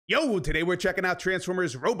Yo, today we're checking out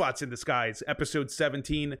Transformers Robots in Disguise, episode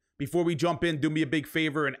 17. Before we jump in, do me a big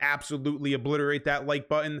favor and absolutely obliterate that like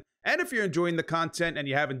button. And if you're enjoying the content and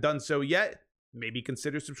you haven't done so yet, maybe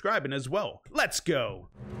consider subscribing as well. Let's go.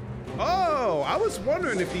 Oh, I was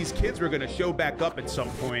wondering if these kids were gonna show back up at some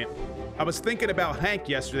point. I was thinking about Hank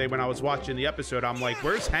yesterday when I was watching the episode. I'm like,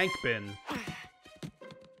 where's Hank been?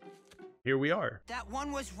 Here we are. That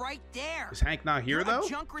one was right there. Is Hank not here though?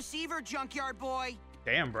 Junk receiver, junkyard boy.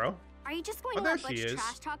 Damn, bro. Are you just going to let Butch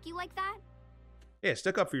trash talk you like that? Yeah,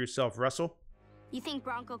 stick up for yourself, Russell. You think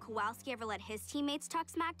Bronco Kowalski ever let his teammates talk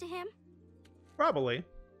smack to him? Probably.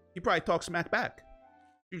 He probably talks smack back.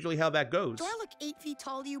 Usually how that goes. Do I look 8 feet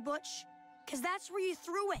tall to you, Butch? Because that's where you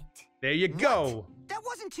threw it. There you go. That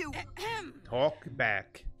wasn't too... Talk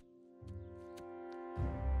back.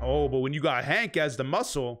 Oh, but when you got Hank as the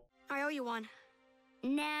muscle... I owe you one.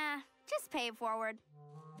 Nah, just pay it forward.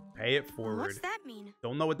 Pay it forward. What's that mean?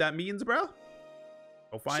 Don't know what that means, bro?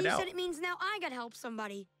 Go find out. She said it means now I gotta help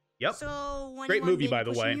somebody. Yep. So when great movie, by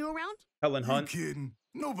the way. You around? Helen Hunt. You kidding?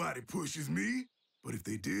 Nobody pushes me. But if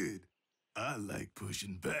they did, I like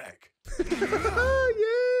pushing back. Yeah,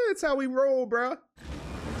 it's how we roll, bro.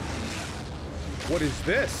 What is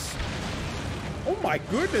this? Oh my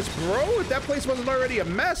goodness, bro. If that place wasn't already a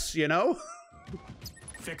mess, you know?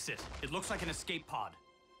 Fix it. It looks like an escape pod.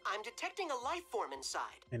 I'm detecting a life form inside.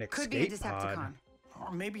 An escape Could be a Decepticon. pod.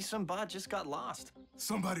 Or maybe some bot just got lost.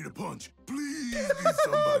 Somebody to punch. Please need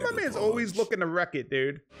somebody My to man's punch. always looking to wreck it,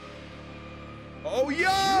 dude. Oh,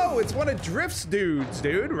 yo! It's one of Drift's dudes,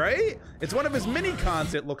 dude, right? It's one of his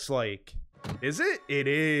mini-cons, it looks like. Is it? It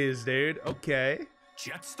is, dude. Okay.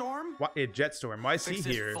 Jetstorm? What? Jetstorm. Why is he Fix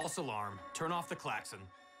this here? false alarm. Turn off the klaxon.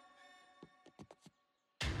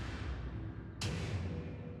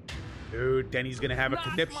 Dude, Denny's gonna have a Not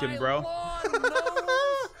conniption, my bro. lawn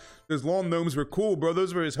gnomes. Those lawn gnomes were cool, bro.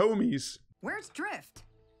 Those were his homies. Where's Drift?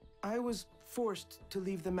 I was forced to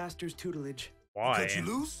leave the master's tutelage. Why? Cut you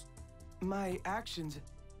loose? My actions,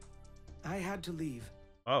 I had to leave.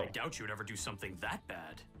 Oh. I doubt you would ever do something that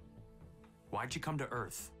bad. Why'd you come to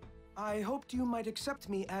Earth? I hoped you might accept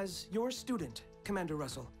me as your student, Commander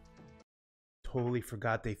Russell. Totally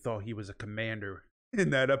forgot they thought he was a commander in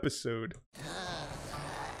that episode.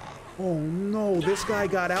 Oh no, this guy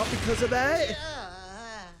got out because of that?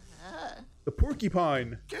 The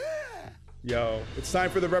porcupine. Yo, it's time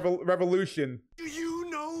for the revolution. Do you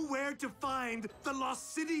know where to find the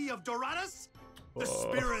lost city of Doradus? The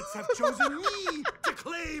spirits have chosen me to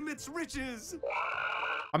claim its riches.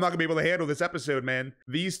 I'm not gonna be able to handle this episode, man.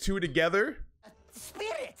 These two together?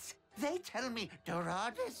 Spirits! They tell me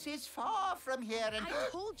Doradus is far from here and... I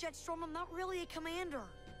told Jetstorm I'm not really a commander.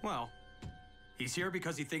 Well, he's here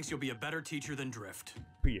because he thinks you'll be a better teacher than Drift.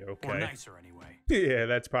 Yeah, okay. Or nicer, anyway. Yeah,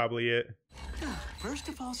 that's probably it. First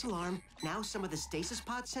a false alarm, now some of the stasis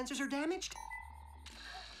pod sensors are damaged?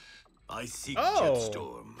 I seek Oh.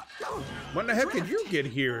 Jetstorm. When the heck did you get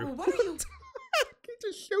here? What are you... He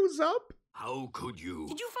just shows up? How could you?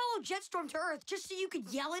 Did you follow Jetstorm to Earth just so you could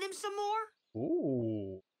yell at him some more?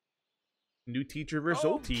 Ooh. New teacher versus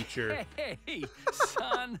old teacher. Hey,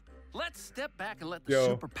 son, let's step back and let the Yo,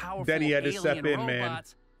 super powerful Denny had to alien step in, man.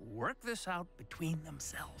 robots work this out between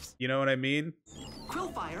themselves. You know what I mean?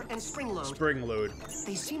 Quillfire and Springload. Spring load.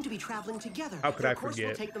 They seem to be traveling together. How could Their I course forget?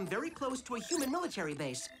 will take them very close to a human military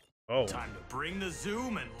base. Oh. Time to bring the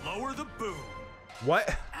zoom and lower the boom.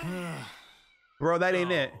 What? Bro, that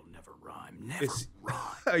ain't it. Oh, never rhyme. Never It's- rhyme.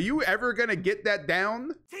 Are you ever gonna get that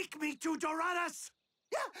down? Take me to Doradus.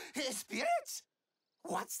 Yeah, spirits?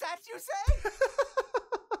 What's that you say?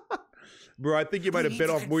 Bro, I think you might have bit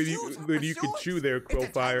off more than you could chew there, If the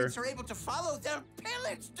Quillfire. tyrants are able to follow their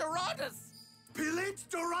pillage Doradus. Pillage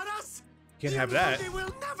Doradus? Can't You have know that. They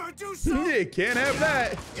will never do so. Yeah, can't have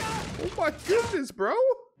that. Oh my goodness, bro.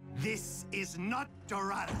 This is not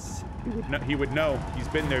Doradus. He would know. He's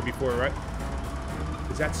been there before, right?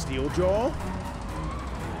 Is that Steeljaw?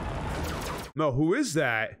 No, who is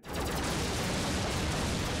that?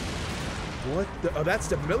 What the? Oh, that's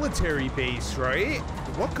the military base, right?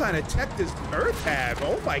 What kind of tech does Earth have?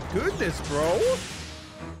 Oh my goodness, bro.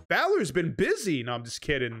 Valor's been busy. No, I'm just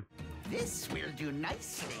kidding. This will do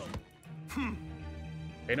nicely.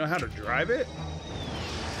 They know how to drive it?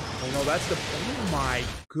 Oh no, that's the... Oh my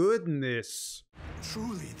goodness.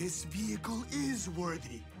 Truly, this vehicle is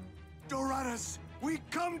worthy. Doradus, we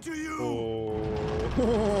come to you.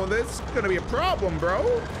 Oh, this is gonna be a problem,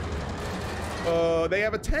 bro. They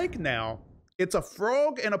have a tank now. It's a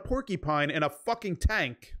frog and a porcupine and a fucking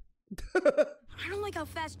tank. I don't like how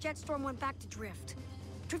fast Jetstorm went back to Drift.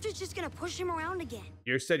 Drift is just gonna push him around again.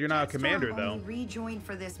 You said you're not a commander, Jetstorm though. only rejoined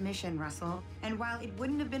for this mission, Russell. And while it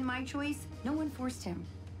wouldn't have been my choice, no one forced him.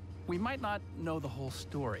 We might not know the whole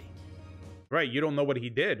story. Right, you don't know what he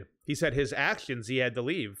did. He said his actions, he had to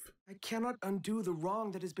leave. I cannot undo the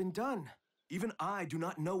wrong that has been done. Even I do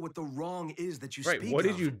not know what the wrong is that you Right, speak what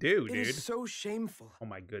of. did you do, It dude? is so shameful. Oh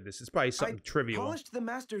my goodness, it's probably something I trivial. polished the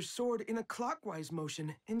Master's sword in a clockwise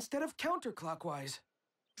motion instead of counterclockwise.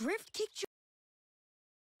 Drift kicked you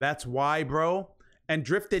That's why, bro. And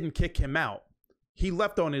Drift didn't kick him out. He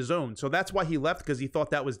left on his own. So that's why he left, because he thought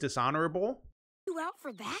that was dishonorable. out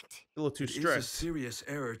for that? A little too It is a stressed. serious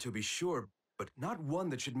error, to be sure, but not one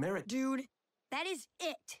that should merit. Dude, that is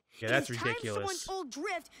it. Yeah, that's it is ridiculous. Time someone told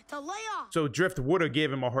Drift to lay off. So Drift would have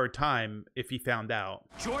gave him a hard time if he found out.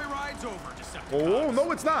 Joyride's over, Decepticons. Oh,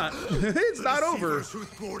 no, it's not. It's not over. Who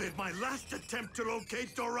thwarted my last attempt to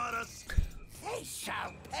locate Doradus? They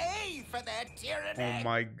shall pay for their tyranny. Oh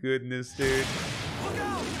my goodness, dude. Look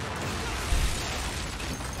out!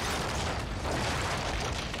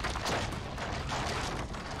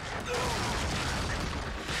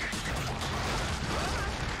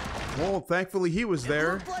 Well, thankfully he was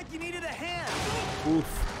there. Looked like you needed a hand.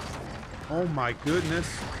 Oof. Oh my goodness.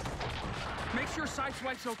 Make sure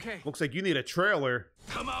Sideswipe's okay. Looks like you need a trailer.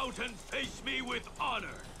 Come out and face me with honor.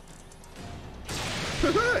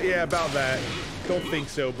 Yeah, about that. Don't think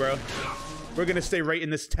so, bro. We're gonna stay right in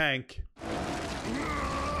this tank.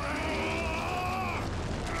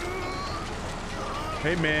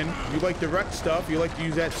 Hey man, you like the wreck stuff, you like to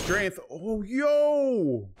use that strength. Oh,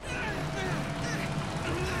 yo!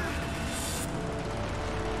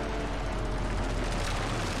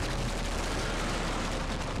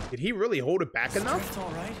 Did he really hold it back enough? It's all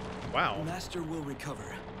right. Wow. The Master will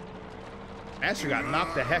recover. Master got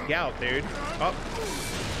knocked the heck out, dude. Oh,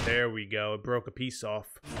 there we go. It broke a piece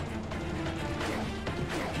off.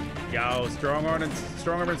 Yo, strong arm and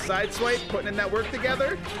Sideswipe, putting in that work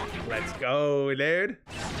together. Let's go, dude.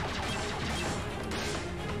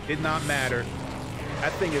 Did not matter.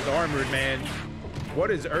 That thing is armored, man. What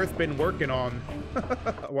has Earth been working on?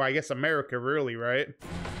 Well, I guess America, really, right?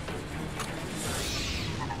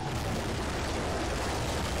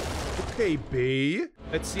 Okay, B.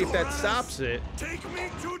 Let's see if that stops it. Take me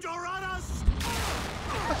to Doradus.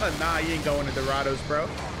 Nah, you ain't going to Dorados, bro.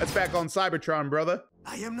 That's back on Cybertron, brother.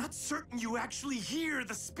 I am not certain you actually hear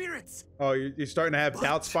the spirits. Oh, you're starting to have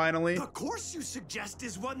doubts finally? The course you suggest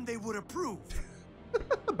is one they would approve.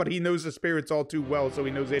 But he knows the spirits all too well, so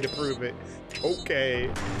he knows they'd approve it.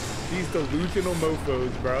 Okay. These delusional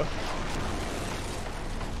mofos, bro.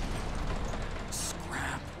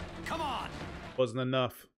 Scrap. Come on. Wasn't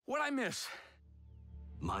enough. What'd I miss?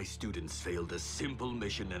 My students failed a simple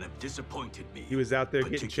mission and have disappointed me. He was out there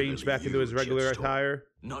getting changed back into his regular attire.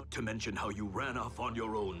 Not to mention how you ran off on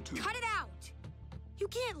your own to... Cut it out! You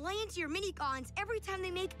can't lay into your mini-cons every time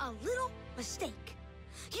they make a little mistake.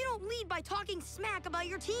 You don't lead by talking smack about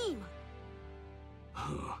your team.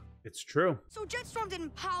 It's true. So Jetstorm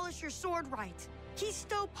didn't polish your sword right. He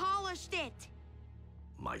still polished it.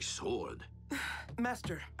 My sword?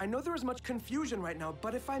 Master, I know there is much confusion right now,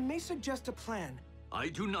 but if I may suggest a plan. I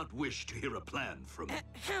do not wish to hear a plan from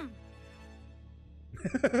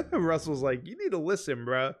Russell's like, you need to listen,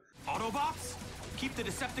 bruh. Autobots, keep the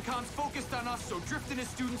Decepticons focused on us so Drift and his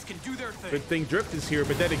students can do their thing. Good thing Drift is here,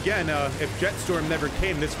 but then again, if Jetstorm never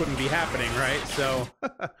came, this wouldn't be happening, right? So,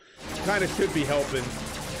 kind of should be helping.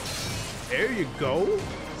 There you go.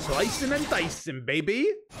 Slicing and dicing,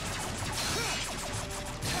 baby.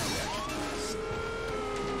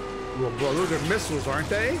 Well, bro, those are missiles, aren't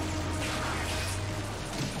they?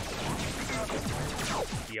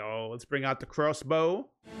 Yo, let's bring out the crossbow.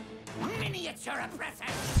 Miniature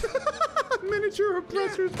oppressors. Miniature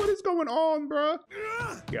oppressors, what is going on, bruh?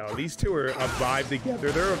 Yo, these two are a vibe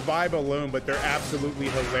together. They're a vibe alone, but they're absolutely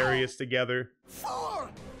hilarious together. Fool!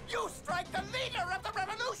 You strike the leader of the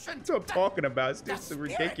revolution. That's what I'm talking about. It's just The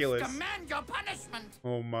ridiculous. spirits demand your punishment.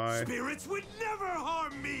 Oh my. Spirits would never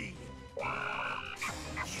harm me.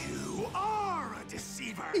 You are a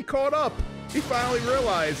deceiver. He caught up. He finally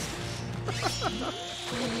realized.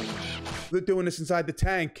 They're doing this inside the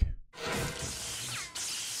tank.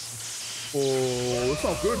 Oh, it's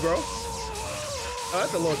not good, bro. Oh,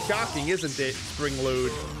 that's a little shocking, isn't it? Spring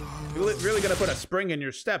load. You're really gonna put a spring in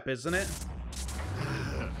your step, isn't it?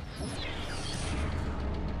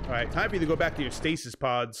 All right, time for you to go back to your stasis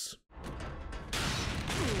pods.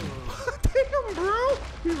 Damn, bro.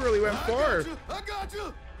 You really went far. I got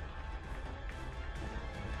you.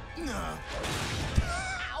 No.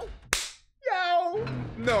 Yo!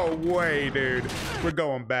 No way, dude. We're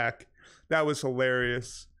going back. That was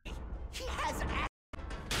hilarious. He has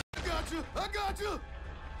I got you!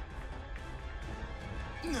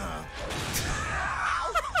 Nah.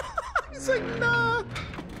 He's like, nah.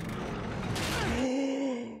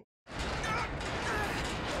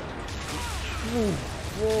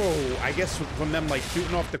 Whoa, I guess from them like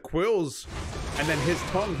shooting off the quills and then his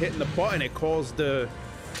tongue hitting the button, it caused the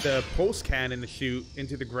pulse cannon to shoot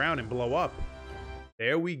into the ground and blow up.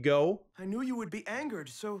 There we go. I knew you would be angered,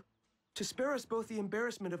 so to spare us both the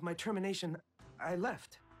embarrassment of my termination, I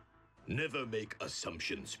left. Never make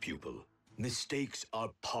assumptions, pupil. Mistakes are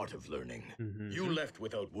part of learning. You left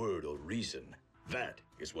without word or reason. That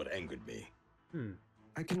is what angered me.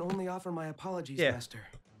 I can only offer my apologies, Master.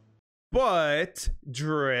 But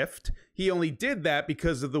Drift, he only did that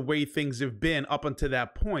because of the way things have been up until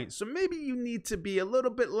that point. So maybe you need to be a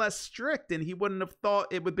little bit less strict and he wouldn't have thought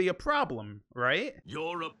it would be a problem, right?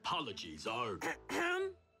 Your apologies are...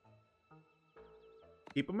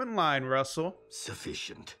 Keep them in line, Russell.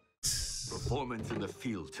 Sufficient. Performance in the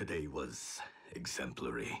field today was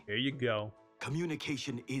exemplary. There you go.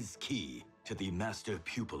 Communication is key to the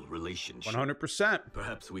master-pupil relationship. 100%.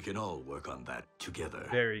 Perhaps we can all work on that together.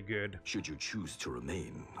 Very good. Should you choose to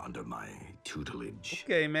remain under my tutelage.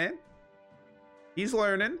 Okay, man. He's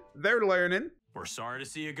learning. They're learning. We're sorry to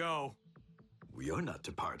see you go. We are not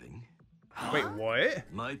departing. Wait, what?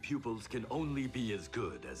 My pupils can only be as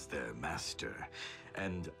good as their master,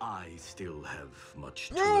 and I still have much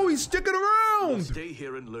to learn. He's sticking I'll around! stay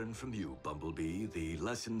here and learn from you, Bumblebee, the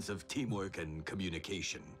lessons of teamwork and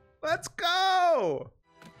communication. Let's go!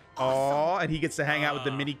 Aw, and he gets to hang out with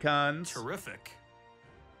the mini-cons. Terrific.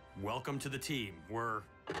 Welcome to the team. We're...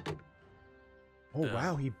 Oh,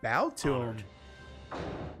 wow, he bowed to him.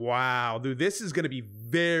 Wow, dude, this is going to be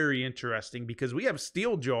very interesting because we have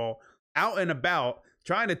Steeljaw out and about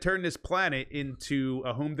trying to turn this planet into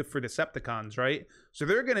a home for Decepticons, right? So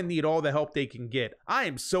they're going to need all the help they can get. I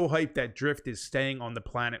am so hyped that Drift is staying on the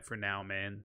planet for now, man.